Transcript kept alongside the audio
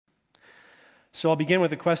So I'll begin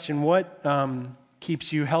with a question. What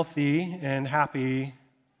keeps you healthy and happy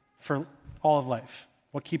for all of life?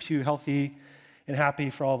 What keeps you healthy and happy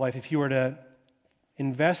for all of life? If you were to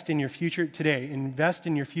invest in your future today, invest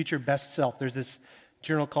in your future best self. There's this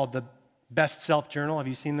journal called the Best Self Journal. Have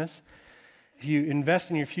you seen this? If you invest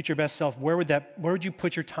in your future best self, where would you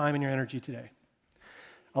put your time and your energy today?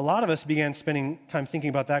 A lot of us began spending time thinking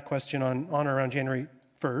about that question on or around January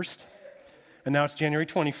 1st, and now it's January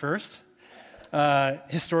 21st.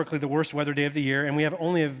 Historically the worst weather day of the year, and we have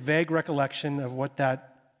only a vague recollection of what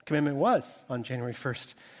that commitment was on January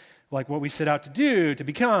 1st, like what we set out to do, to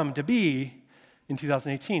become, to be in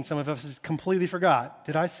 2018. Some of us completely forgot.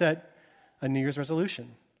 Did I set a New Year's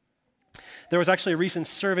resolution? There was actually a recent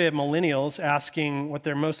survey of millennials asking what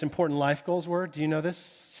their most important life goals were. Do you know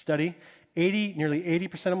this study? Nearly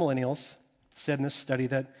 80% of millennials said in this study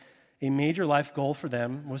that a major life goal for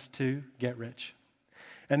them was to get rich.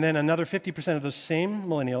 And then another 50% of those same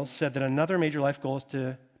millennials said that another major life goal is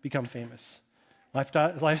to become famous.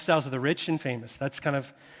 Lifestyles of the rich and famous. That's kind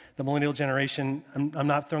of the millennial generation. I'm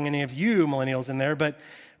not throwing any of you millennials in there, but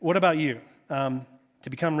what about you? To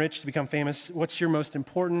become rich, to become famous, what's your most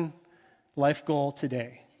important life goal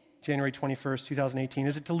today, January 21st, 2018?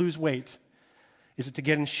 Is it to lose weight? Is it to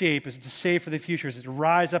get in shape? Is it to save for the future? Is it to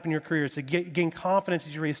rise up in your career? Is it to gain confidence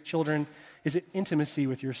as you raise children? Is it intimacy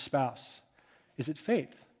with your spouse? Is it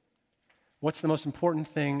faith? What's the most important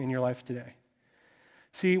thing in your life today?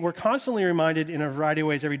 See, we're constantly reminded in a variety of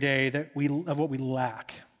ways every day of what we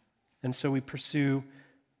lack. And so we pursue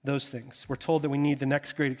those things. We're told that we need the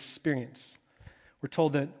next great experience. We're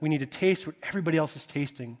told that we need to taste what everybody else is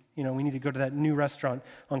tasting. You know, we need to go to that new restaurant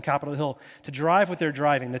on Capitol Hill, to drive what they're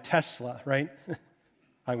driving, the Tesla, right?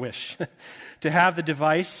 I wish. To have the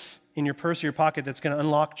device in your purse or your pocket that's going to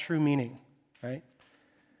unlock true meaning, right?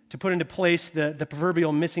 To put into place the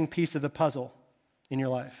proverbial missing piece of the puzzle in your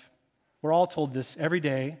life. We're all told this every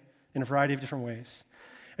day in a variety of different ways.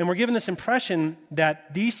 And we're given this impression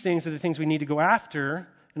that these things are the things we need to go after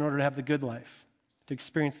in order to have the good life, to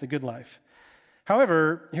experience the good life.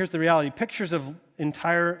 However, here's the reality. Pictures of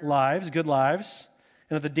entire lives, good lives,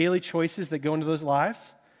 and of the daily choices that go into those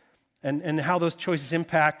lives and how those choices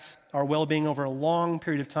impact our well-being over a long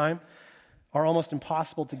period of time are almost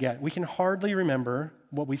impossible to get. We can hardly remember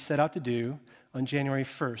what we set out to do on January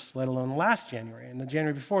 1st, let alone last January and the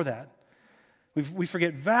January before that. We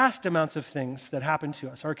forget vast amounts of things that happen to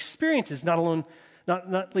us. Our experiences,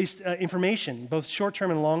 not least information, both short-term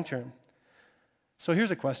and long-term. So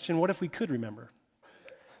here's a question. What if we could remember?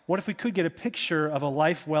 What if we could get a picture of a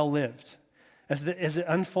life well lived as it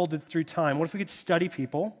unfolded through time? What if we could study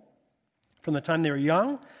people from the time they were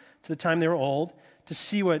young to the time they were old to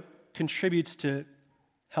see what contributes to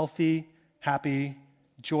healthy, happy,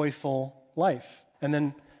 joyful life, and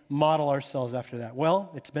then model ourselves after that?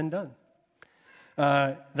 Well, it's been done.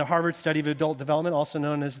 The Harvard Study of Adult Development, also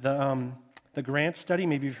known as the Grant Study,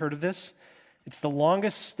 maybe you've heard of this. It's the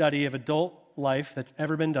longest study of adult life that's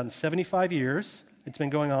ever been done. 75 years it's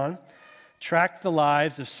been going on. Tracked the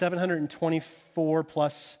lives of 724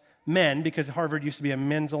 plus men, because Harvard used to be a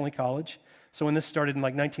men's-only college. So when this started in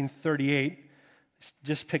like 1938,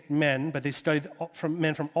 just picked men, but they studied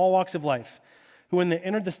men from all walks of life, who when they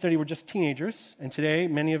entered the study were just teenagers, and today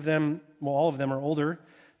many of them, well, all of them are older.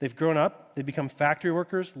 They've grown up, they've become factory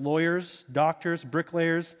workers, lawyers, doctors,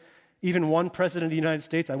 bricklayers, even one president of the United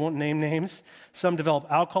States, I won't name names. Some develop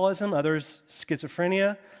alcoholism, others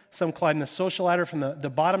schizophrenia. Some climb the social ladder from the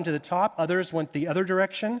bottom to the top. Others went the other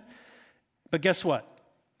direction. But guess what?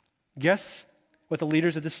 Guess what the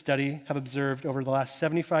leaders of this study have observed over the last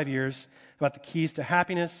 75 years about the keys to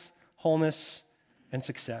happiness, wholeness, and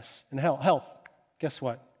success, and health. Guess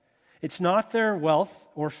what? It's not their wealth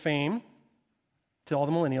or fame, to all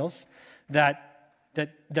the millennials,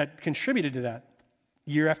 that contributed to that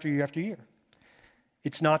year after year after year.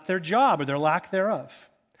 It's not their job or their lack thereof.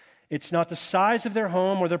 It's not the size of their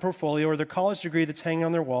home or their portfolio or their college degree that's hanging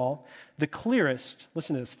on their wall. The clearest,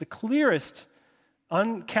 listen to this, the clearest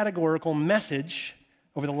uncategorical message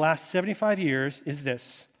over the last 75 years is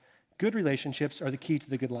this: good relationships are the key to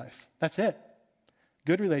the good life. That's it.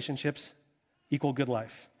 Good relationships equal good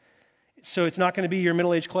life. So it's not going to be your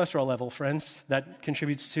middle-aged cholesterol level, friends, that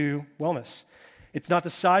contributes to wellness. It's not the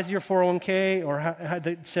size of your 401k or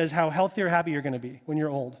that says how healthy or happy you're going to be when you're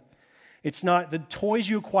old. It's not the toys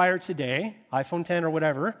you acquire today, iPhone 10 or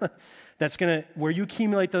whatever, that's going to, where you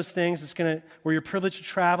accumulate those things, it's going to, where you're privileged to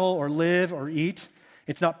travel or live or eat.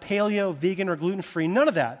 It's not paleo, vegan, or gluten-free. None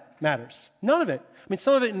of that matters. None of it. I mean,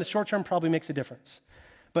 some of it in the short term probably makes a difference.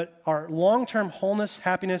 But our long-term wholeness,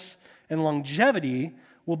 happiness, and longevity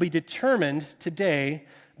will be determined today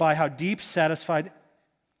by how deep, satisfied,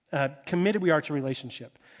 committed we are to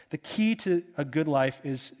relationship. The key to a good life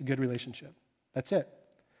is a good relationship. That's it.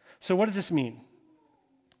 So what does this mean?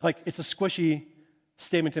 Like, it's a squishy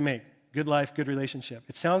statement to make. Good life, good relationship.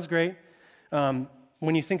 It sounds great.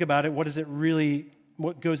 When you think about it,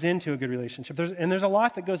 what goes into a good relationship? There's a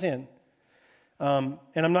lot that goes in. And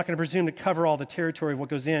I'm not going to presume to cover all the territory of what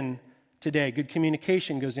goes in today. Good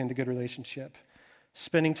communication goes into good relationship.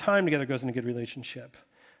 Spending time together goes into good relationship.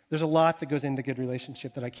 There's a lot that goes into good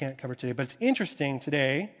relationship that I can't cover today. But it's interesting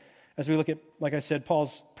today, as we look at, like I said,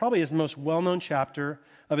 Paul's probably his most well-known chapter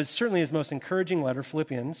of certainly his most encouraging letter,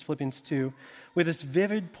 Philippians 2, with this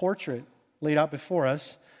vivid portrait laid out before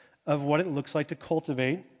us of what it looks like to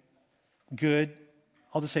cultivate good,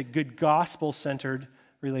 I'll just say good gospel-centered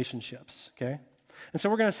relationships, okay? And so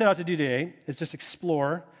what we're going to set out to do today is just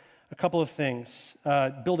explore a couple of things,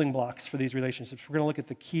 building blocks for these relationships. We're going to look at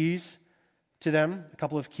the keys to them, a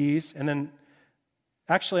couple of keys, and then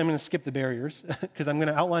actually I'm going to skip the barriers because I'm going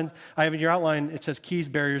to outline, I have in your outline, it says keys,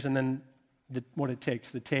 barriers, and then what it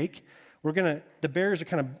takes, the take. The barriers are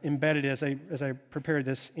kind of embedded as I prepared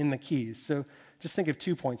this in the keys. So just think of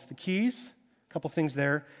 2 points, the keys, a couple things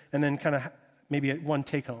there, and then kind of maybe one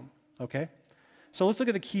take home, okay? So let's look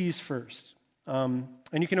at the keys first. And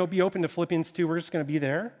you can be open to Philippians 2. We're just going to be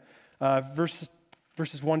there. Verses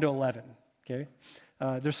 1 to 11, okay?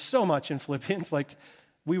 There's so much in Philippians, like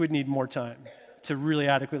we would need more time to really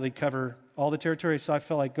adequately cover all the territory. So I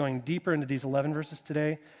felt like going deeper into these 11 verses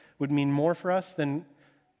today would mean more for us than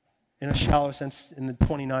in a shallow sense in the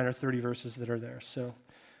 29 or 30 verses that are there. So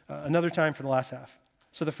another time for the last half.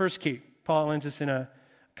 So the first key, Paul lends us in a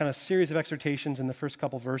kind of series of exhortations in the first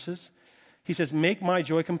couple verses. He says, make my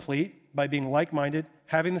joy complete by being like-minded,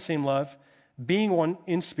 having the same love, being one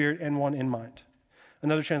in spirit and one in mind.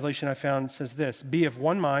 Another translation I found says this, be of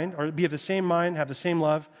one mind, or be of the same mind, have the same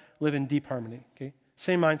love, live in deep harmony. Okay?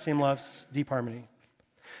 Same mind, same love, deep harmony.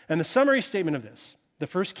 And the summary statement of this, the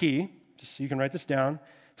first key, just so you can write this down,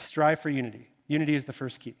 strive for unity. Unity is the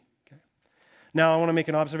first key. Okay? Now I want to make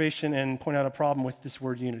an observation and point out a problem with this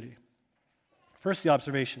word unity. First, the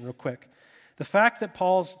observation, real quick. The fact that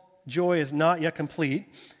Paul's joy is not yet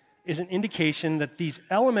complete is an indication that these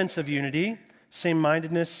elements of unity,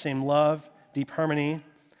 same-mindedness, same love, deep harmony,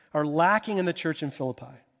 are lacking in the church in Philippi,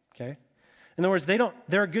 okay? In other words,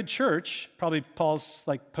 they're a good church, probably Paul's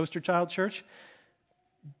like poster child church.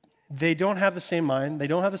 They don't have the same mind, they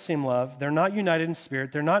don't have the same love, they're not united in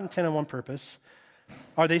spirit, they're not intent on one purpose.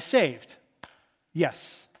 Are they saved?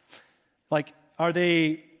 Yes. Like, are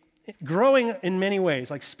they growing in many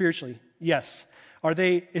ways, like spiritually? Yes.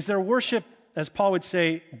 Is their worship, as Paul would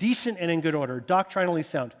say, decent and in good order, doctrinally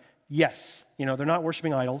sound? Yes. They're not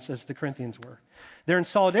worshiping idols as the Corinthians were. They're in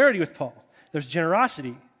solidarity with Paul. There's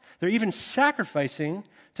generosity. They're even sacrificing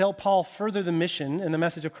to help Paul further the mission and the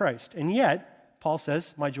message of Christ. And yet, Paul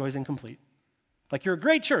says, my joy is incomplete. Like, you're a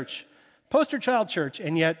great church, poster child church,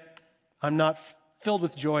 and yet I'm not filled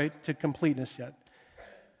with joy to completeness yet.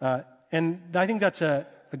 And I think that's a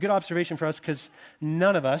good observation for us because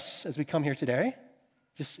none of us, as we come here today,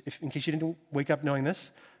 just in case you didn't wake up knowing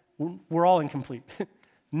this, we're all incomplete.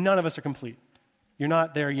 None of us are complete. You're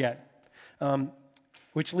not there yet.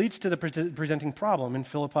 Which leads to the presenting problem in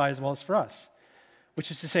Philippi as well as for us,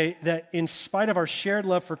 which is to say that in spite of our shared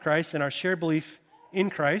love for Christ and our shared belief in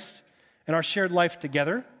Christ and our shared life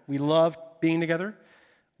together, we love being together,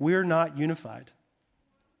 we're not unified.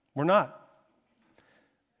 We're not.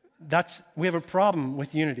 We have a problem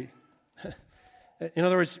with unity. In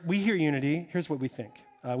other words, we hear unity, here's what we think.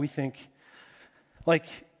 We think like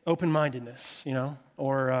open-mindedness,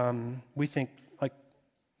 or we think like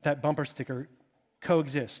that bumper sticker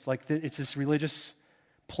coexist, like it's this religious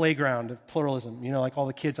playground of pluralism, like all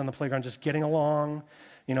the kids on the playground just getting along,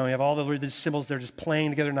 you have all the religious symbols, they're just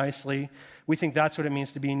playing together nicely. We think that's what it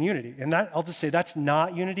means to be in unity. And I'll just say that's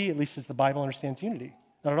not unity, at least as the Bible understands unity,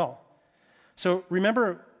 not at all. So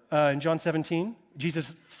remember in John 17,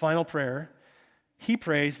 Jesus' final prayer, he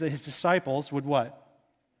prays that his disciples would what?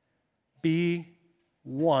 Be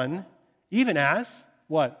one, even as,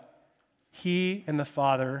 what? He and the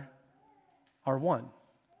Father are one.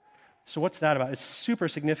 So what's that about? It's super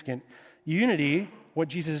significant. Unity, what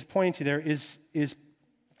Jesus is pointing to there, is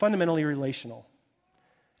fundamentally relational.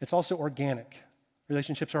 It's also organic.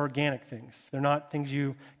 Relationships are organic things. They're not things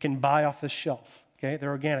you can buy off the shelf, okay?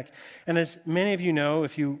 They're organic. And as many of you know,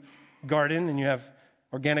 if you garden and you have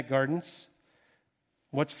organic gardens,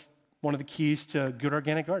 what's one of the keys to a good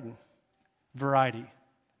organic garden? Variety,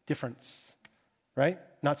 difference, right?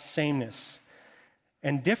 Not sameness.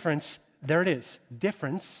 And difference, there it is.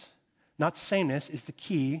 Difference, not sameness, is the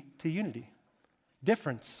key to unity.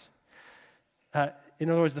 Difference. In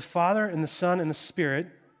other words, the Father and the Son and the Spirit,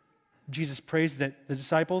 Jesus prays that the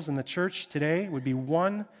disciples and the church today would be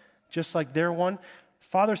one, just like they're one.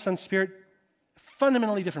 Father, Son, Spirit,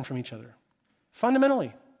 fundamentally different from each other.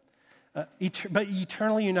 Fundamentally. But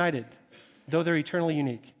eternally united, though they're eternally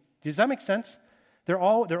unique. Does that make sense? They're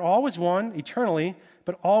always one, eternally,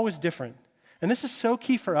 but always different. And this is so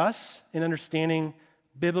key for us in understanding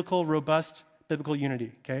robust biblical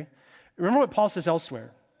unity, okay? Remember what Paul says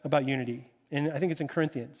elsewhere about unity, and I think it's in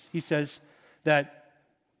Corinthians. He says that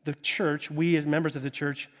the church, we as members of the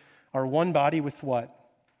church, are one body with what?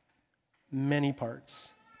 Many parts.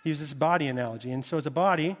 He uses this body analogy. And so as a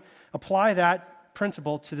body, apply that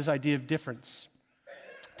principle to this idea of difference.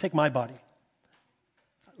 Take my body.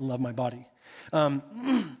 I love my body.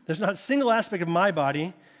 There's not a single aspect of my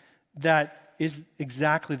body that is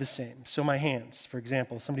exactly the same. So my hands, for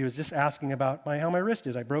example, somebody was just asking about how my wrist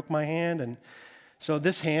is. I broke my hand, and so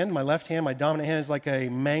this hand, my left hand, my dominant hand, is like a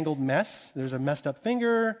mangled mess. There's a messed up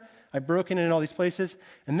finger. I've broken it in all these places.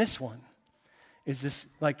 And this one is this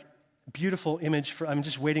like beautiful image I'm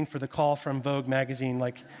just waiting for the call from Vogue magazine,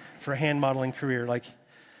 like for a hand modeling career. Like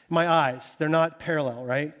my eyes, they're not parallel,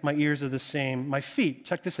 right? My ears are the same. My feet,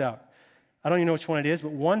 check this out. I don't even know which one it is,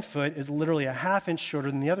 but one foot is literally a half inch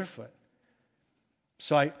shorter than the other foot.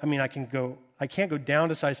 So I can't go down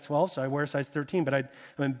to size 12, so I wear a size 13, but I'm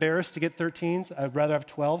embarrassed to get 13s. I'd rather have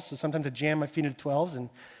 12s, so sometimes I jam my feet into 12s, and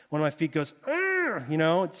one of my feet goes,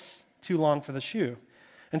 it's too long for the shoe.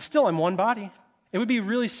 And still, I'm one body. It would be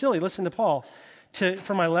really silly, listen to Paul,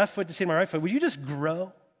 for my left foot to say to my right foot, would you just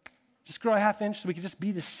grow? Just grow a half inch so we could just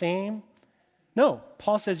be the same? No,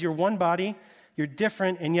 Paul says you're one body, you're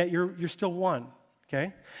different, and yet you're still one.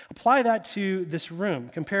 Okay? Apply that to this room.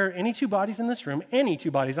 Compare any two bodies in this room, any two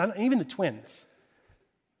bodies, even the twins.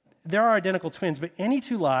 There are identical twins, but any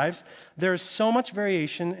two lives, there's so much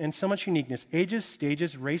variation and so much uniqueness. Ages,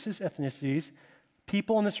 stages, races, ethnicities,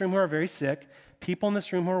 people in this room who are very sick, people in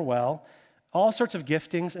this room who are well, all sorts of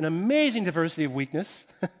giftings, an amazing diversity of weakness.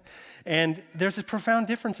 And there's a profound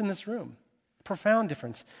difference in this room. Profound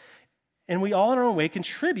difference. And we all in our own way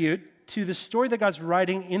contribute to the story that God's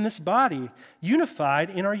writing in this body, unified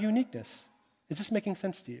in our uniqueness. Is this making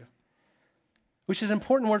sense to you? Which is an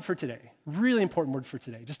important word for today, really important word for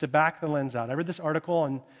today, just to back the lens out. I read this article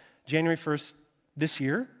on January 1st this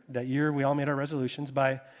year. That year we all made our resolutions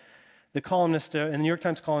by the columnist, and the New York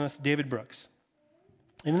Times columnist, David Brooks.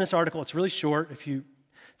 And in this article, it's really short.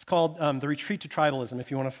 It's called The Retreat to Tribalism,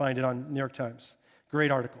 if you want to find it on New York Times.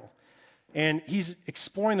 Great article. And he's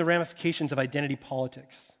exploring the ramifications of identity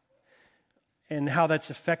politics and how that's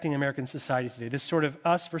affecting American society today. This sort of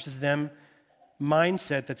us versus them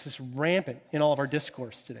mindset that's just rampant in all of our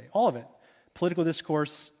discourse today. All of it. Political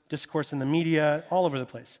discourse in the media, all over the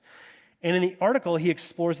place. And in the article, he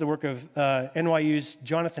explores the work of NYU's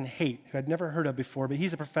Jonathan Haidt, who I'd never heard of before, but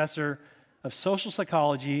he's a professor of social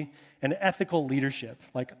psychology and ethical leadership.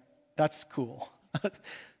 Like, that's cool.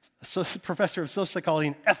 So, professor of social psychology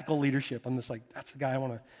and ethical leadership. I'm just like, that's the guy I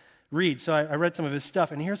want to read. So I read some of his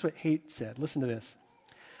stuff, and here's what Haidt said. Listen to this.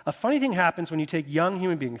 A funny thing happens when you take young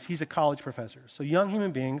human beings. He's a college professor. So young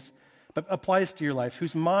human beings, but apply this to your life,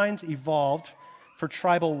 whose minds evolved for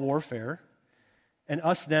tribal warfare and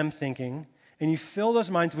us-them thinking, and you fill those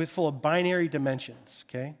minds full of binary dimensions,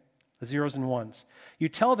 okay? The zeros and ones. You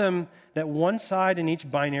tell them that one side in each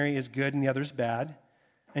binary is good and the other is bad,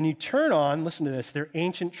 and you turn on, listen to this, their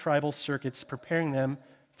ancient tribal circuits, preparing them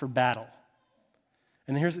for battle.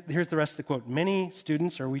 And here's the rest of the quote. Many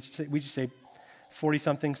students, or we should say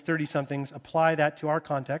 40-somethings, 30-somethings, apply that to our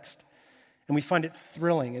context, and we find it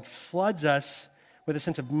thrilling. It floods us with a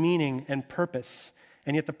sense of meaning and purpose.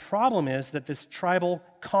 And yet the problem is that this tribal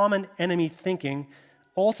common enemy thinking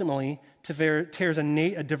ultimately tears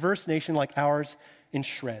a diverse nation like ours in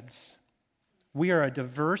shreds. We are a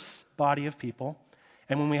diverse body of people,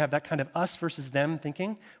 and when we have that kind of us versus them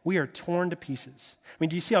thinking, we are torn to pieces. I mean,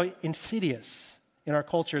 do you see how insidious in our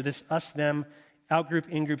culture this us-them, out-group,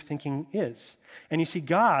 in-group thinking is? And you see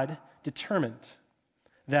God determined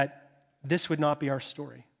that this would not be our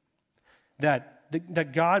story.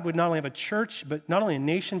 That God would not only have a church, but not only a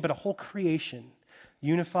nation, but a whole creation,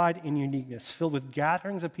 unified in uniqueness, filled with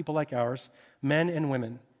gatherings of people like ours, men and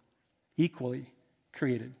women, equally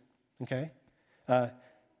created, okay?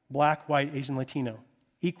 Black, white, Asian, Latino,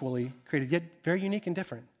 equally created, yet very unique and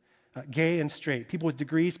different. Gay and straight, people with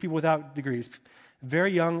degrees, people without degrees,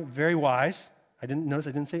 very young, very wise. I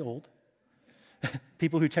didn't say old.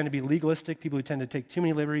 People who tend to be legalistic, people who tend to take too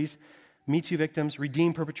many liberties, Me Too victims,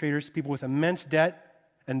 redeemed perpetrators, people with immense debt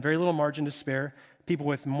and very little margin to spare, people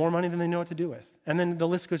with more money than they know what to do with. And then the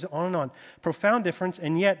list goes on and on. Profound difference,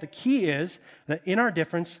 and yet the key is that in our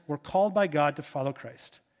difference, we're called by God to follow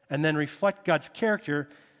Christ and then reflect God's character,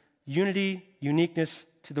 unity, uniqueness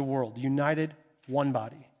to the world, united, one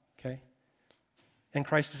body, okay? And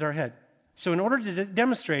Christ is our head. So in order to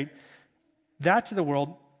demonstrate that to the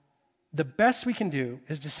world, the best we can do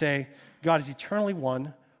is to say, God is eternally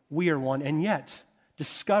one, we are one, and yet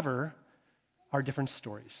discover our different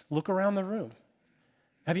stories. Look around the room.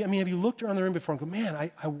 Have you looked around the room before and go,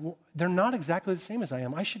 man, they're not exactly the same as I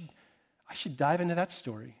am. I should dive into that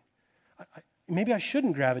story. Maybe I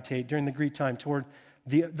shouldn't gravitate during the Greek time toward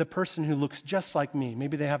the person who looks just like me.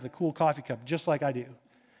 Maybe they have the cool coffee cup just like I do, or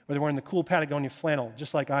they're wearing the cool Patagonia flannel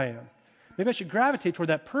just like I am. Maybe I should gravitate toward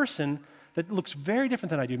that person that looks very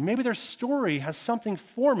different than I do. Maybe their story has something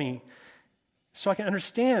for me so I can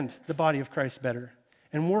understand the body of Christ better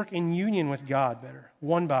and work in union with God better.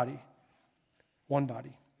 One body,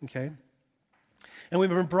 okay? And we've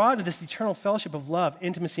been brought into this eternal fellowship of love,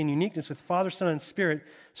 intimacy, and uniqueness with Father, Son, and Spirit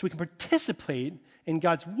so we can participate in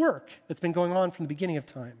God's work that's been going on from the beginning of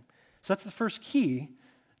time. So that's the first key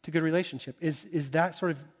to good relationship, is that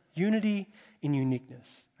sort of unity in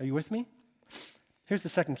uniqueness. Are you with me? Here's the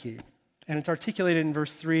second key, and it's articulated in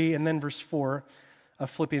verse 3 and then verse 4 of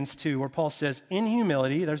Philippians 2, where Paul says, in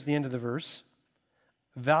humility, there's the end of the verse,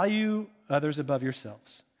 value others above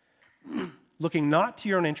yourselves, looking not to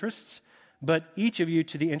your own interests, but each of you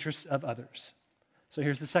to the interests of others. So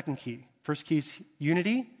here's the second key. First key is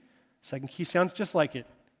unity. Second key sounds just like it.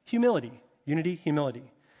 Humility. Unity,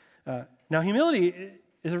 humility. Now, humility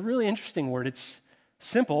is a really interesting word. It's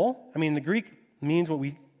simple. The Greek means what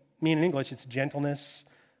we mean in English. It's gentleness,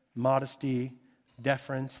 modesty,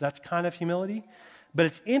 deference. That's kind of humility. But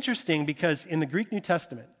it's interesting because in the Greek New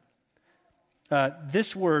Testament,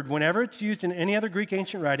 this word, whenever it's used in any other Greek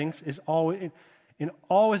ancient writings, is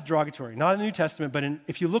always derogatory. Not in the New Testament, but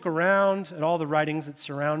if you look around at all the writings that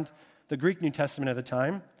surround the Greek New Testament at the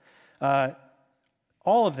time,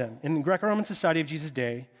 all of them, in the Greco-Roman society of Jesus'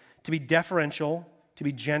 day, to be deferential, to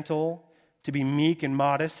be gentle, to be meek and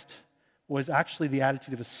modest, was actually the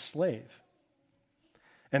attitude of a slave.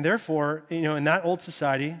 And therefore, in that old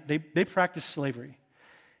society, they practiced slavery.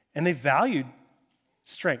 And they valued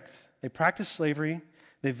strength. They practiced slavery.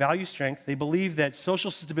 They value strength. They believed that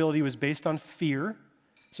social stability was based on fear.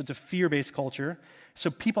 So it's a fear-based culture. So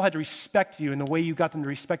people had to respect you, and the way you got them to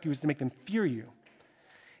respect you was to make them fear you.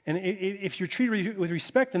 And if you're treated with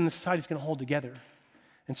respect, then the society's going to hold together.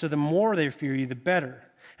 And so the more they fear you, the better.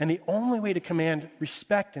 And the only way to command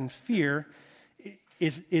respect and fear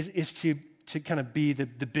is to kind of be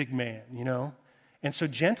the big man, And so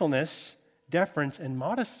gentleness, deference, and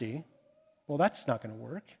modesty, well, that's not going to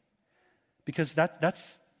work. Because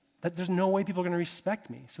there's no way people are going to respect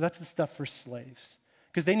me. So that's the stuff for slaves.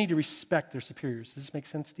 Because they need to respect their superiors. Does this make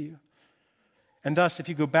sense to you? And thus, if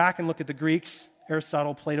you go back and look at the Greeks,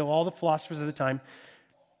 Aristotle, Plato, all the philosophers of the time,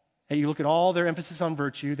 and you look at all their emphasis on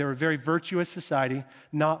virtue, they were a very virtuous society.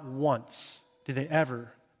 Not once did they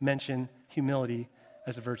ever mention humility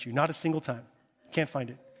as a virtue. Not a single time. Can't find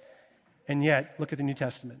it. And yet, look at the New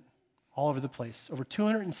Testament. All over the place. Over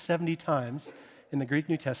 270 times in the Greek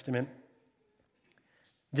New Testament,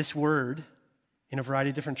 this word, in a variety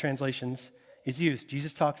of different translations, is used.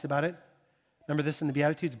 Jesus talks about it. Remember this in the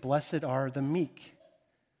Beatitudes? Blessed are the meek.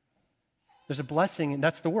 There's a blessing, and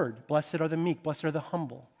that's the word. Blessed are the meek. Blessed are the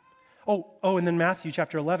humble. Oh, and then Matthew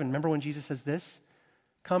chapter 11. Remember when Jesus says this?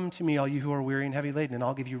 Come to me, all you who are weary and heavy laden, and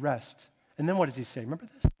I'll give you rest. And then what does he say? Remember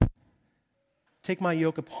this? Take my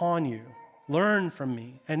yoke upon you. Learn from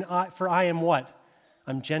me. For I am what?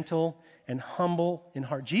 I'm gentle and humble in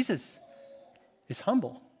heart. Jesus is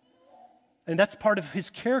humble. And that's part of his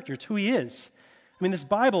character. It's who he is. This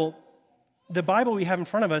Bible, the Bible we have in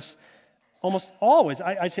front of us, almost always,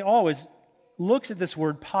 I'd say always, looks at this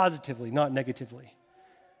word positively, not negatively.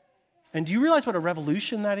 And do you realize what a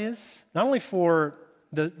revolution that is? Not only for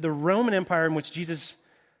the Roman Empire in which Jesus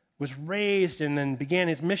was raised and then began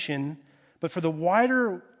his mission, but for the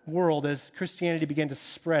wider world as Christianity began to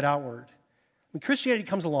spread outward. When Christianity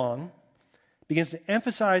comes along, begins to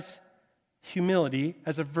emphasize humility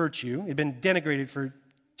as a virtue. It had been denigrated for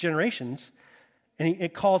generations, and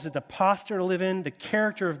it calls it the posture to live in, the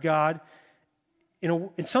character of God,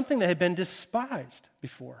 in something that had been despised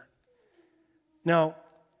before. Now,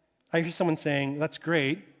 I hear someone saying, that's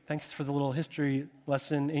great. Thanks for the little history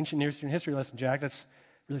lesson, ancient Near Eastern history lesson, Jack. That's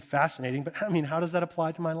really fascinating. But how does that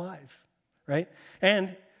apply to my life, right?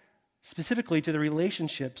 And specifically to the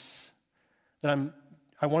relationships that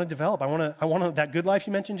I want to develop. I want that good life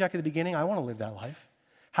you mentioned, Jack, at the beginning. I want to live that life.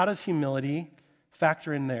 How does humility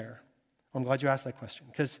factor in there? I'm glad you asked that question.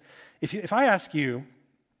 Because if I ask you,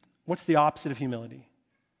 what's the opposite of humility?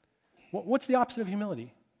 What's the opposite of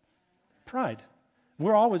humility? Pride.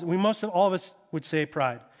 Most of all of us would say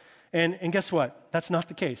pride. And guess what? That's not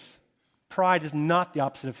the case. Pride is not the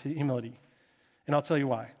opposite of humility. And I'll tell you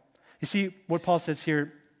why. You see, what Paul says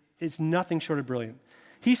here is nothing short of brilliant.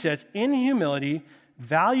 He says, in humility,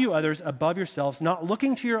 value others above yourselves, not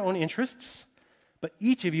looking to your own interests, but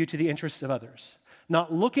each of you to the interests of others.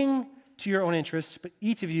 Not looking to your own interests, but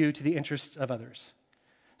each of you to the interests of others.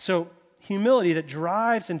 So humility that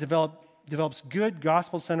drives and develops good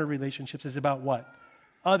gospel-centered relationships is about what?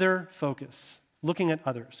 Other focus, looking at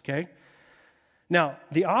others, okay? Now,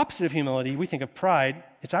 the opposite of humility, we think of pride,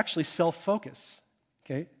 it's actually self-focus,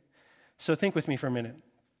 okay? So think with me for a minute.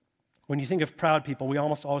 When you think of proud people, we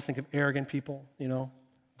almost always think of arrogant people,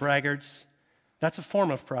 braggarts. That's a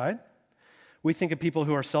form of pride. We think of people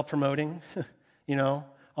who are self-promoting,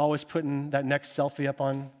 always putting that next selfie up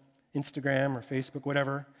on Instagram or Facebook,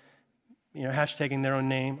 whatever, hashtagging their own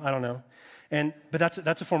name, I don't know. But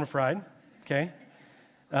that's a form of pride, okay?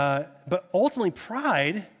 But ultimately,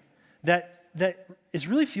 pride that is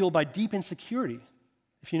really fueled by deep insecurity,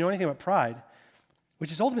 if you know anything about pride,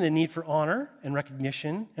 which is ultimately the need for honor and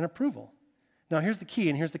recognition and approval. Now, here's the key,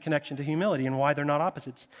 and here's the connection to humility and why they're not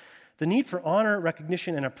opposites. The need for honor,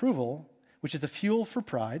 recognition, and approval, which is the fuel for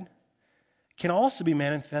pride, can also be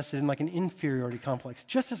manifested in like an inferiority complex,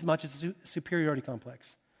 just as much as a superiority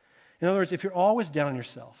complex. In other words, if you're always down on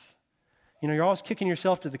yourself, you're always kicking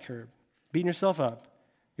yourself to the curb, beating yourself up,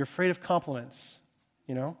 you're afraid of compliments,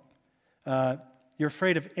 you're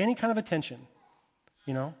afraid of any kind of attention,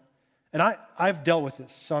 And I've dealt with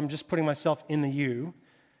this, so I'm just putting myself in the you.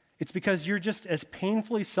 It's because you're just as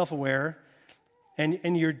painfully self-aware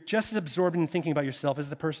and you're just as absorbed in thinking about yourself as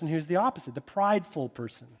the person who's the opposite, the prideful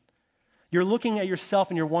person. You're looking at yourself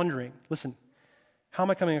and you're wondering, listen, how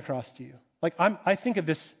am I coming across to you? Like I think of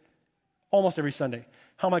this almost every Sunday.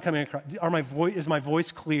 How am I coming across? Is my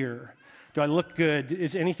voice clear? Do I look good?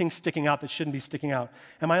 Is anything sticking out that shouldn't be sticking out?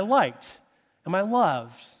 Am I liked? Am I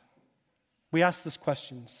loved? We ask those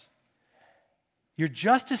questions. You're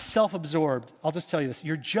just as self-absorbed, I'll just tell you this,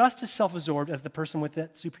 you're just as self-absorbed as the person with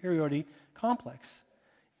that superiority complex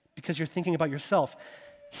because you're thinking about yourself.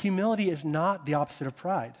 Humility is not the opposite of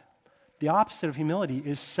pride. The opposite of humility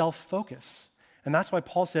is self-focus. And that's why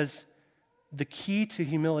Paul says the key to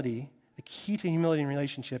humility in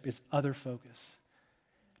relationship is other focus.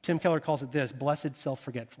 Tim Keller calls it this, blessed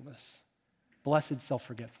self-forgetfulness. Blessed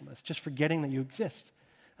self-forgetfulness, just forgetting that you exist.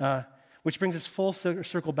 Which brings us full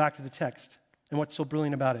circle back to the text and what's so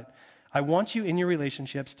brilliant about it. I want you in your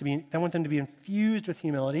relationships I want them to be infused with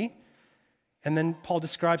humility. And then Paul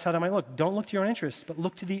describes how that might look. Don't look to your own interests, but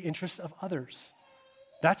look to the interests of others.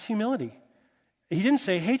 That's humility. He didn't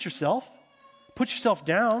say hate yourself, put yourself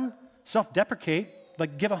down, self-deprecate,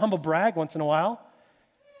 like give a humble brag once in a while.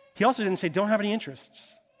 He also didn't say don't have any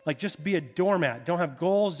interests, like just be a doormat, don't have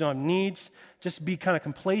goals, don't have needs, just be kind of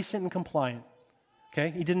complacent and compliant.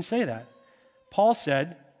 Okay, he didn't say that. Paul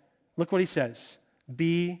said, look what he says,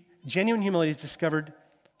 genuine humility is discovered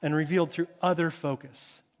and revealed through other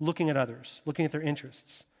focus, looking at others, looking at their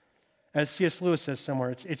interests. As C.S. Lewis says somewhere,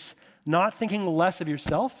 it's not thinking less of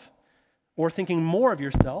yourself or thinking more of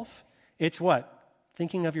yourself. It's what?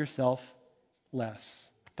 Thinking of yourself less.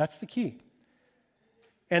 That's the key.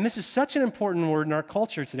 And this is such an important word in our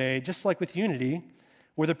culture today, just like with unity,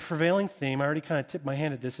 where the prevailing theme, I already kind of tipped my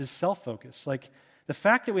hand at this, is self-focus. Like the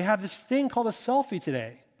fact that we have this thing called a selfie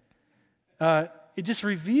today, it just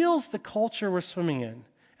reveals the culture we're swimming in.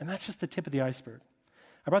 And that's just the tip of the iceberg.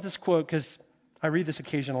 I brought this quote because I read this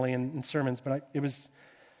occasionally in sermons, but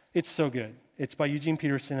it's so good. It's by Eugene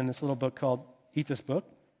Peterson in this little book called Eat This Book.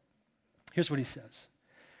 Here's what he says.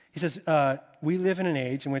 He says, we live in an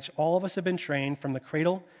age in which all of us have been trained from the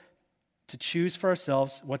cradle to choose for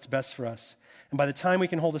ourselves what's best for us. And by the time we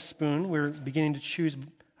can hold a spoon, we're beginning to choose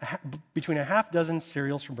between a half dozen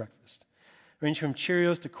cereals for breakfast, ranging from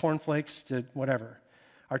Cheerios to cornflakes to whatever.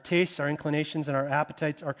 Our tastes, our inclinations, and our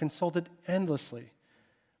appetites are consulted endlessly.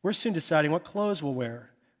 We're soon deciding what clothes we'll wear,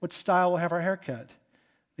 what style we'll have our hair cut.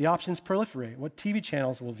 The options proliferate, what TV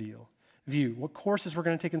channels we'll view, what courses we're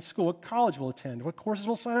going to take in school, what college we'll attend, what courses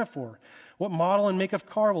we'll sign up for, what model and make of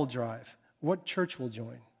car we'll drive, what church we'll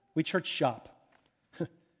join. We church shop.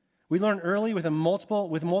 We learn early with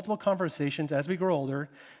multiple conversations as we grow older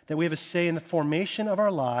that we have a say in the formation of our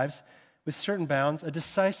lives with certain bounds, a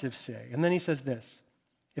decisive say. And then he says this,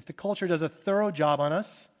 if the culture does a thorough job on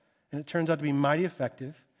us, and it turns out to be mighty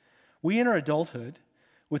effective, we enter adulthood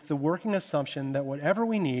with the working assumption that whatever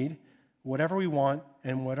we need, whatever we want,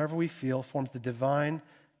 and whatever we feel forms the divine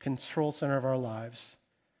control center of our lives.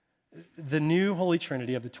 The new Holy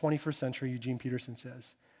Trinity of the 21st century, Eugene Peterson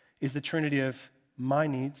says, is the Trinity of my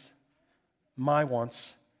needs, my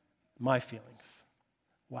wants, my feelings.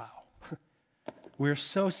 Wow. We're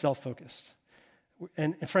so self-focused.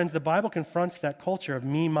 And friends, the Bible confronts that culture of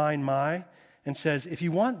me, mine, my, and says, if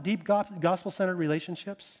you want deep gospel-centered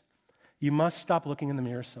relationships, you must stop looking in the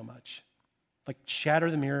mirror so much. Like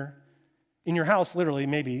shatter the mirror. In your house, literally,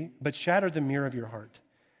 maybe, but shatter the mirror of your heart.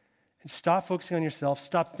 And stop focusing on yourself,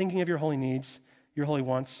 stop thinking of your holy needs, your holy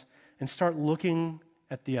wants, and start looking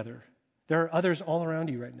at the other. There are others all around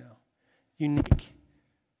you right now. Unique,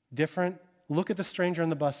 different. Look at the stranger on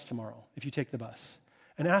the bus tomorrow, if you take the bus,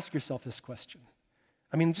 and ask yourself this question.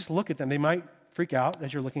 I mean, just look at them. They might freak out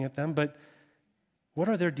as you're looking at them, but what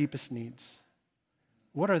are their deepest needs?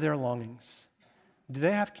 What are their longings? Do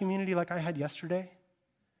they have community like I had yesterday?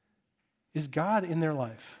 Is God in their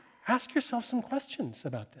life? Ask yourself some questions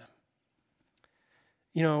about them.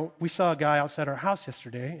 You know, we saw a guy outside our house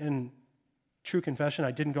yesterday, and true confession,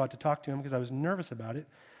 I didn't go out to talk to him because I was nervous about it.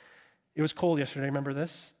 It was cold yesterday, remember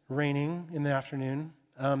this? Raining in the afternoon.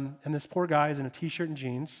 And this poor guy is in a t-shirt and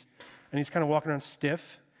jeans, and he's kind of walking around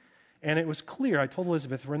stiff. And it was clear, I told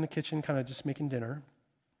Elizabeth, we're in the kitchen kind of just making dinner.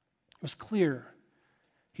 It was clear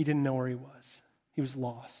he didn't know where he was. He was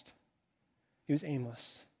lost. He was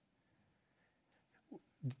aimless.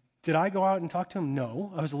 Did I go out and talk to him?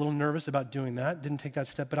 No. I was a little nervous about doing that, didn't take that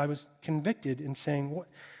step, but I was convicted in saying,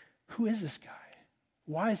 who is this guy?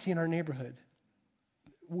 Why is he in our neighborhood?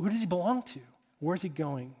 Who does he belong to? Where's he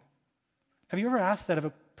going? Have you ever asked that of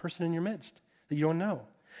a person in your midst that you don't know?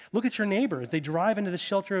 Look at your neighbors. They drive into the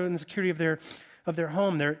shelter and the security of their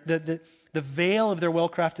home, the veil of their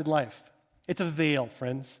well-crafted life. It's a veil,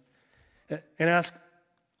 friends. And ask,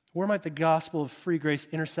 where might the gospel of free grace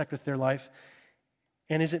intersect with their life?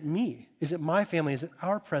 And is it me? Is it my family? Is it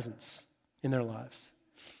our presence in their lives?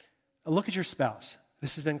 Look at your spouse.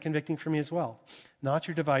 This has been convicting for me as well. Not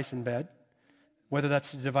your device in bed, whether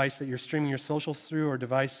that's the device that you're streaming your socials through or a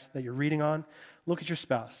device that you're reading on. Look at your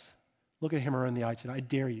spouse. Look at him or her in the eye tonight. I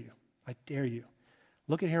dare you. I dare you.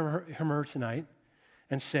 Look at him or her tonight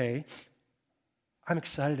and say, I'm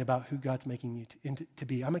excited about who God's making you to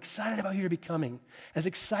be. I'm excited about who you're becoming. As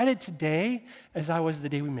excited today as I was the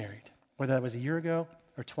day we married, whether that was a year ago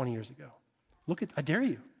or 20 years ago. I dare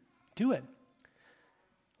you. Do it.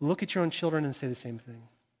 Look at your own children and say the same thing.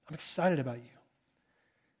 I'm excited about you.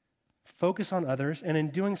 Focus on others, and in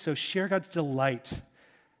doing so, share God's delight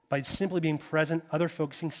by simply being present,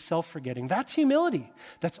 other-focusing, self-forgetting. That's humility.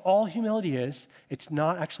 That's all humility is. It's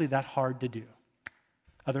not actually that hard to do.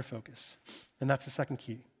 Other focus. And that's the second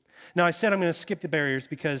key. Now, I said I'm going to skip the barriers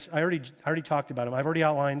because I already talked about them. I've already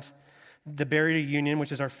outlined the barrier to union,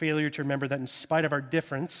 which is our failure to remember that in spite of our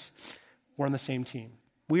difference, we're on the same team.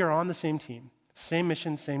 We are on the same team. Same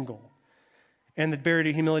mission, same goal. And the barrier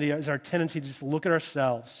to humility is our tendency to just look at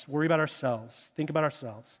ourselves, worry about ourselves, think about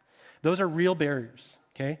ourselves. Those are real barriers,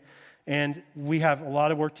 okay? And we have a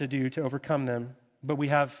lot of work to do to overcome them, but we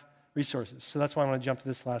have resources. So that's why I want to jump to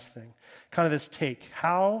this last thing. Kind of this take.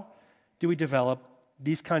 How do we develop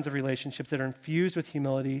these kinds of relationships that are infused with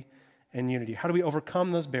humility and unity? How do we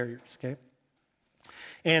overcome those barriers, okay?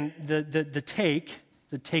 And the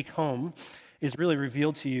take home is really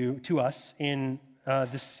revealed to us in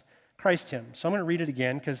this Christ hymn. So I'm going to read it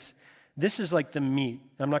again because this is like the meat.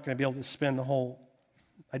 I'm not going to be able to spend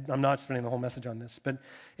I'm not spending the whole message on this, but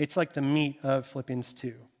it's like the meat of Philippians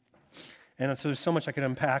 2. And so there's so much I could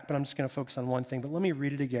unpack, but I'm just going to focus on one thing. But let me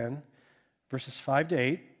read it again, verses 5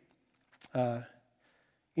 to 8.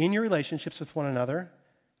 In your relationships with one another,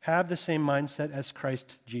 have the same mindset as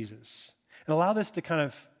Christ Jesus. And allow this to kind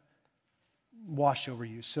of wash over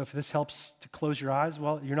you. So if this helps to close your eyes,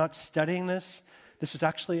 well, you're not studying this. This was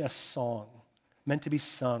actually a song meant to be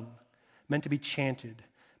sung, meant to be chanted,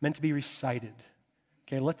 meant to be recited.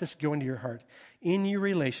 Okay, let this go into your heart. In your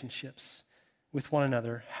relationships with one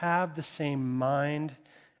another, have the same mind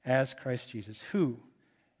as Christ Jesus, who,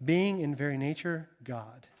 being in very nature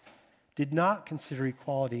God, did not consider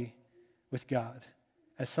equality with God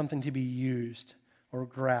as something to be used or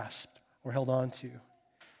grasped or held on to.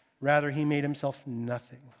 Rather, he made himself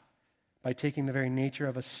nothing by taking the very nature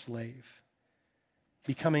of a slave,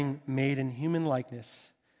 becoming made in human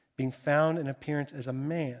likeness, being found in appearance as a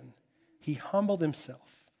man. He humbled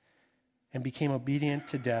himself and became obedient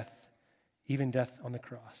to death, even death on the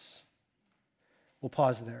cross. We'll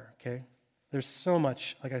pause there, okay? There's so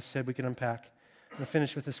much, like I said, we can unpack. I'm going to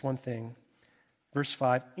finish with this one thing. Verse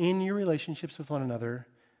 5, in your relationships with one another,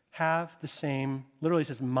 have the same, literally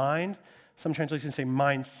says mind. Some translations say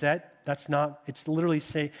mindset. That's not, it's literally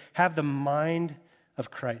say, have the mind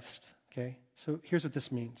of Christ, okay? So here's what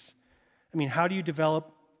this means. I mean, how do you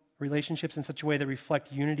develop relationships in such a way that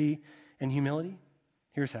reflect unity and humility?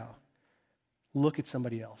 Here's how. Look at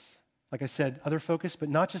somebody else. Like I said, other focus, but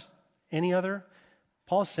not just any other.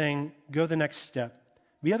 Paul is saying, go the next step.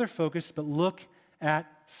 Be other focused, but look at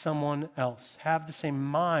someone else. Have the same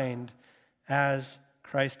mind as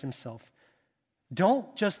Christ himself.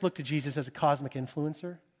 Don't just look to Jesus as a cosmic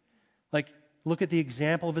influencer. Like, look at the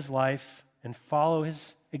example of his life and follow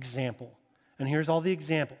his example. And here's all the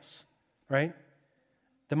examples, right?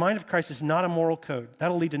 The mind of Christ is not a moral code.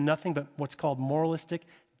 That'll lead to nothing but what's called moralistic,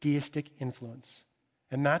 deistic influence.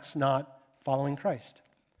 And that's not following Christ.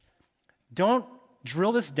 Don't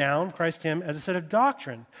drill this down, Christ him, as a set of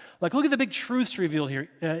doctrine. Like, look at the big truths revealed here,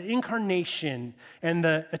 incarnation and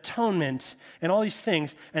the atonement and all these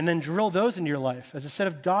things, and then drill those into your life as a set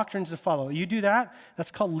of doctrines to follow. You do that,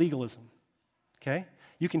 that's called legalism, okay?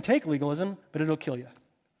 You can take legalism, but it'll kill you.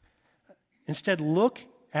 Instead, look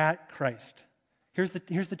at Christ. Here's the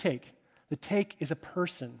take. The take is a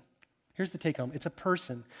person. Here's the take home. It's a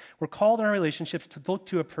person. We're called in our relationships to look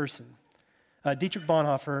to a person. Dietrich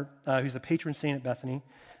Bonhoeffer, who's the patron saint at Bethany,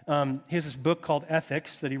 he has this book called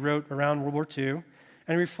Ethics that he wrote around World War II, and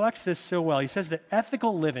he reflects this so well. He says that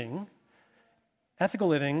ethical living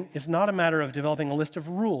is not a matter of developing a list of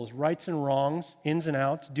rules, rights and wrongs, ins and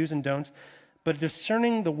outs, do's and don'ts, but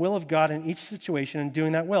discerning the will of God in each situation and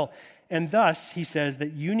doing that will. And thus, he says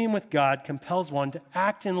that union with God compels one to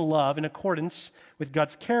act in love in accordance with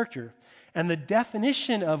God's character. And the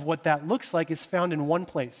definition of what that looks like is found in one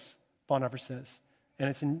place, Bonhoeffer says, and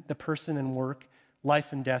it's in the person and work,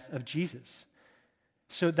 life and death of Jesus.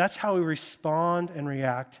 So that's how we respond and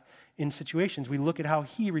react in situations. We look at how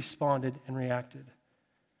he responded and reacted.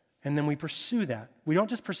 And then we pursue that. We don't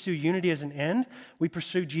just pursue unity as an end, we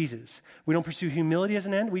pursue Jesus. We don't pursue humility as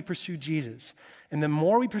an end, we pursue Jesus. And the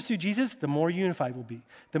more we pursue Jesus, the more unified we'll be.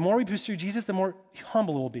 The more we pursue Jesus, the more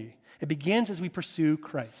humble we'll be. It begins as we pursue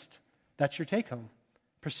Christ. That's your take home.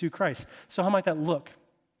 Pursue Christ. So how might that look?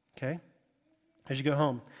 Okay? As you go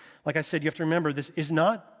home. Like I said, you have to remember this is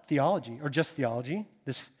not theology or just theology.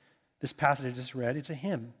 This passage I just read, it's a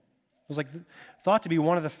hymn. It was like thought to be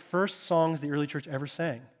one of the first songs the early church ever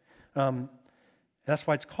sang. That's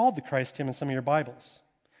why it's called the Christ hymn in some of your Bibles.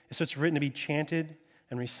 So it's written to be chanted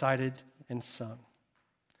and recited and sung.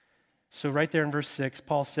 So right there in verse 6,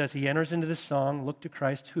 Paul says he enters into this song, look to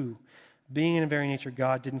Christ who, being in a very nature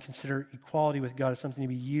God, didn't consider equality with God as something to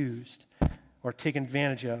be used or taken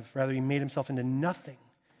advantage of. Rather, he made himself into nothing,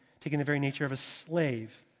 taking the very nature of a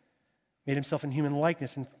slave, made himself in human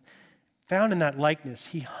likeness, and found in that likeness,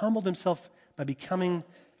 he humbled himself by becoming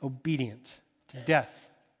obedient to death,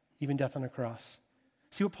 even death on a cross.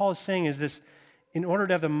 See, what Paul is saying is this: in order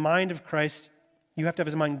to have the mind of Christ, you have to have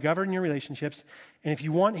his mind govern your relationships. And if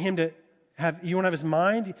you want him to have, you want to have his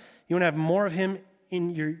mind, you want to have more of him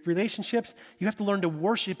in your relationships, you have to learn to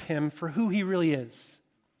worship him for who he really is,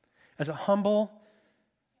 as a humble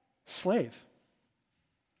slave.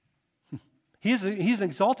 He's an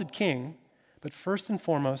exalted king, but first and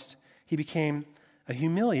foremost, he became a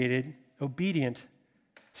humiliated, obedient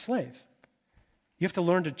slave. You have to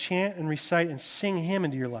learn to chant and recite and sing him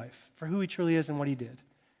into your life for who he truly is and what he did.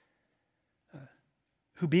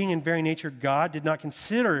 Who being in very nature God did not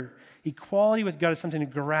consider equality with God as something to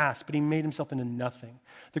grasp, but he made himself into nothing.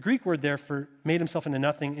 The Greek word there for made himself into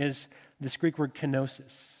nothing is this Greek word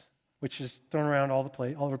kenosis, which is thrown around all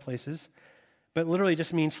over places, but literally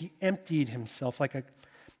just means he emptied himself.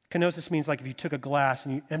 Kenosis means like if you took a glass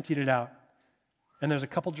and you emptied it out, and there's a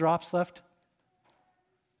couple drops left.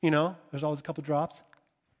 You know, there's always a couple drops.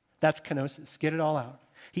 That's kenosis. Get it all out.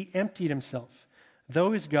 He emptied himself.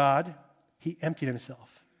 Though he's God, he emptied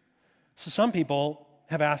himself. So some people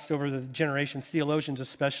have asked over the generations, theologians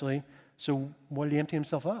especially, so what did he empty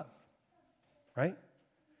himself of? Right?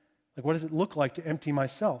 Like, what does it look like to empty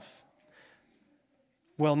myself?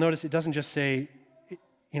 Well, notice it doesn't just say,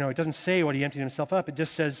 it doesn't say what he emptied himself up. It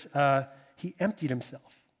just says he emptied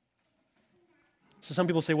himself. So some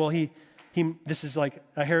people say, well, this is like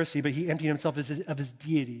a heresy, but he emptied himself of his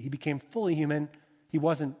deity. He became fully human. He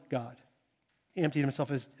wasn't God. He emptied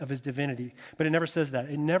himself of his divinity. But it never says that.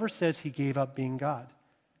 It never says he gave up being God.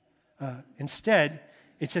 Instead,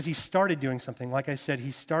 it says he started doing something. Like I said,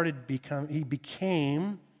 he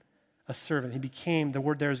became a servant. He became, the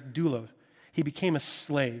word there is doulo. He became a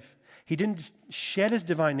slave. He didn't shed his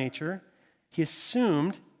divine nature. He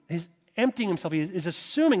assumed, his emptying himself, he is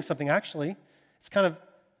assuming something actually. It's kind of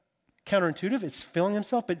counterintuitive. It's filling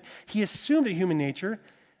himself, but he assumed a human nature,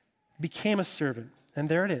 became a servant. And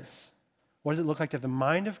there it is. What does it look like to have the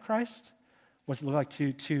mind of Christ? what does it look like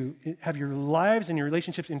to have your lives and your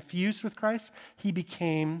relationships infused with Christ? He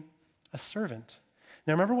became a servant.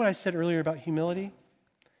 Now, remember what I said earlier about humility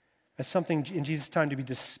as something in Jesus' time to be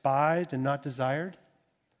despised and not desired?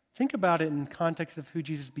 Think about it in context of who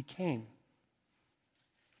Jesus became.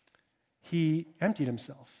 He emptied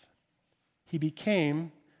himself. He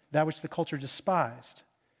became that which the culture despised.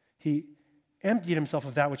 He emptied himself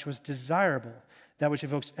of that which was desirable, that which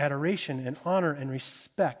evokes adoration and honor and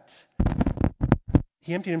respect.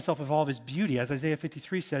 He emptied himself of all of his beauty. As Isaiah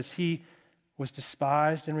 53 says, he was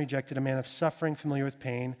despised and rejected, a man of suffering, familiar with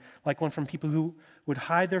pain, like one from people who would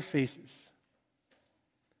hide their faces.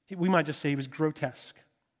 We might just say he was grotesque.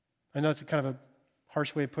 I know it's kind of a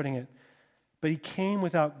harsh way of putting it, but he came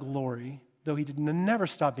without glory, though he did never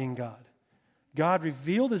stop being God. God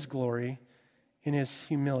revealed his glory in his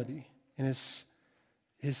humility, in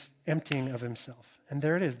his emptying of himself. And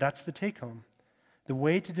there it is. That's the take home. The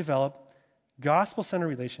way to develop gospel-centered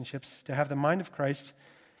relationships, to have the mind of Christ,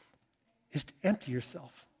 is to empty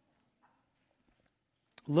yourself.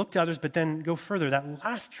 Look to others, but then go further. That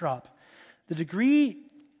last drop, the degree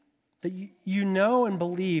that you know and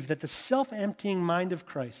believe that the self-emptying mind of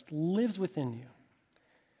Christ lives within you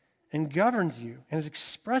and governs you and is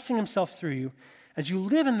expressing himself through you as you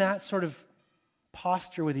live in that sort of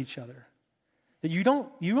posture with each other. That you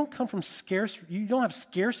don't come from you don't have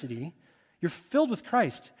scarcity. You're filled with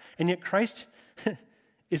Christ, and yet Christ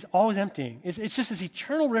is always emptying. It's just this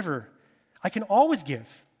eternal river I can always give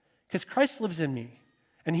because Christ lives in me,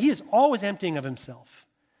 and he is always emptying of himself.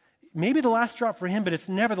 Maybe the last drop for him, but it's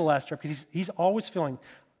never the last drop because he's always filling,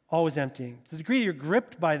 always emptying. To the degree that you're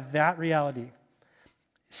gripped by that reality,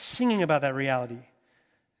 singing about that reality,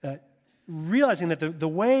 realizing that the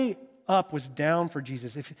way up was down for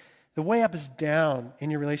Jesus. If the way up is down in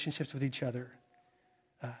your relationships with each other,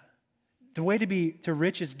 the way to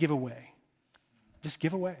rich is give away. Just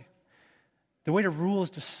give away. The way to rule is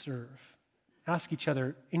to serve. Ask each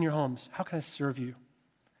other in your homes, how can I serve you?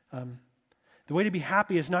 The way to be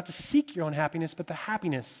happy is not to seek your own happiness, but the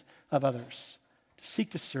happiness of others. To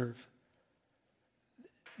seek to serve.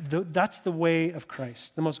 That's the way of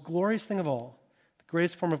Christ. The most glorious thing of all, the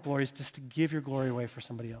greatest form of glory is just to give your glory away for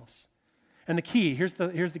somebody else. And the key, here's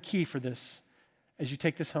the key for this as you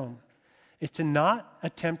take this home, is to not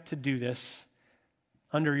attempt to do this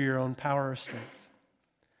under your own power or strength.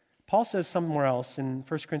 Paul says somewhere else in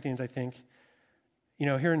 1 Corinthians, I think,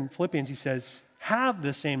 here in Philippians he says, have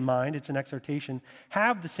the same mind. It's an exhortation.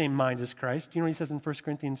 Have the same mind as Christ. Do you know what he says in 1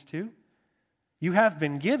 Corinthians 2? You have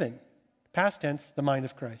been given, past tense, the mind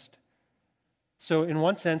of Christ. So in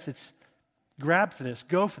one sense, it's grab for this,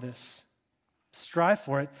 go for this, strive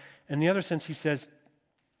for it. In the other sense, he says,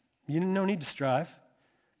 you no need to strive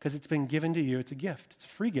because it's been given to you. It's a gift. It's a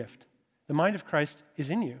free gift. The mind of Christ is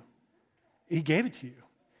in you. He gave it to you.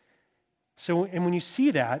 So, and when you see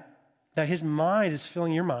that his mind is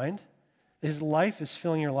filling your mind, that his life is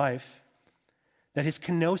filling your life, that his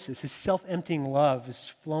kenosis, his self-emptying love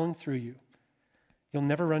is flowing through you, you'll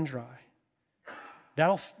never run dry.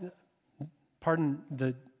 It'll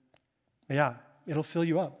fill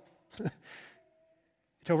you up.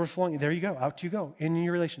 It's overflowing. There you go. Out you go. In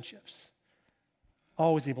your relationships.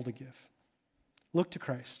 Always able to give. Look to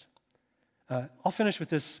Christ. I'll finish with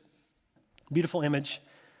this beautiful image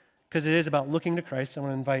because it is about looking to Christ. I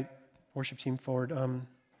want to invite worship team forward.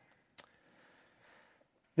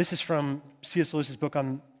 This is from C.S. Lewis's book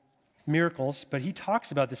on miracles, but he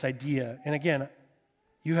talks about this idea. And again,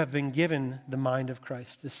 you have been given the mind of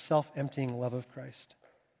Christ, this self-emptying love of Christ.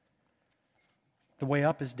 The way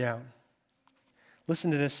up is down. Listen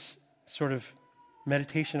to this sort of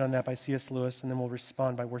meditation on that by C.S. Lewis, and then we'll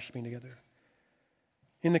respond by worshiping together.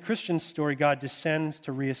 In the Christian story, God descends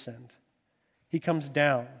to reascend. He comes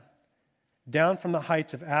down from the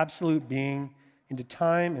heights of absolute being into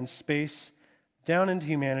time and space, down into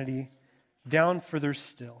humanity, down further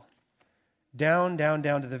still, down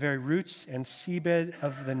to the very roots and seabed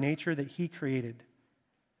of the nature that he created.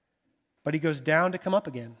 But he goes down to come up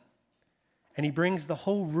again, and he brings the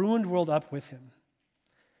whole ruined world up with him.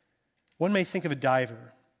 One may think of a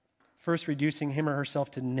diver, first reducing him or herself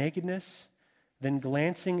to nakedness, then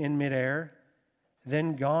glancing in midair,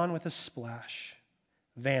 then gone with a splash,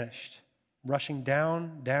 vanished, rushing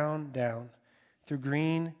down through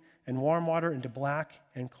green and warm water into black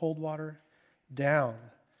and cold water, down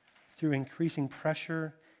through increasing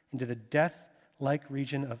pressure into the death-like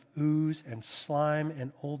region of ooze and slime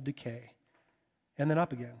and old decay, and then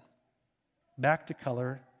up again, back to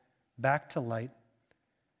color, back to light,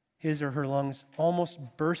 his or her lungs almost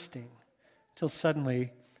bursting, till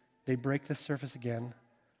suddenly they break the surface again,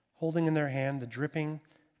 holding in their hand the dripping,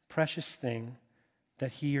 precious thing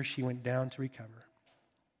that he or she went down to recover.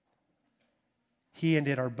 He and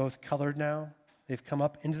it are both colored now. They've come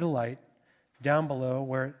up into the light. Down below,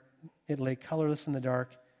 where it lay colorless in the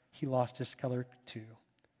dark, he lost his color too.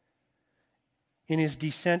 In his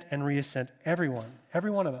descent and reascent, every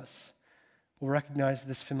one of us will recognize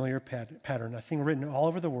this familiar pattern, a thing written all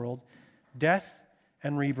over the world. Death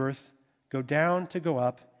and rebirth, go down to go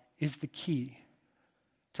up, is the key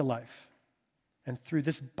to life. And through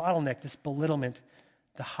this bottleneck, this belittlement,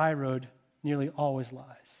 the high road nearly always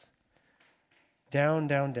lies. Down,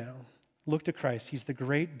 down, down. Look to Christ. He's the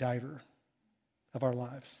great diver of our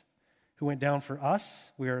lives, who went down for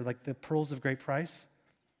us. We are like the pearls of great price.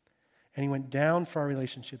 And he went down for our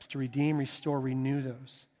relationships to redeem, restore, renew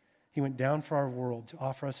those. He went down for our world to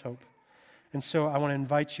offer us hope. And so I want to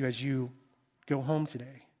invite you as you go home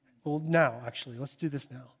today. Well, now, actually, let's do this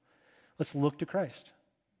now. Let's look to Christ.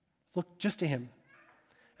 Look just to him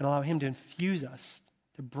and allow him to infuse us,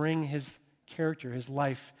 to bring his character, his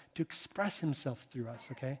life, to express himself through us,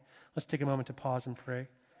 okay? Let's take a moment to pause and pray,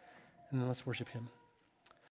 and then let's worship him.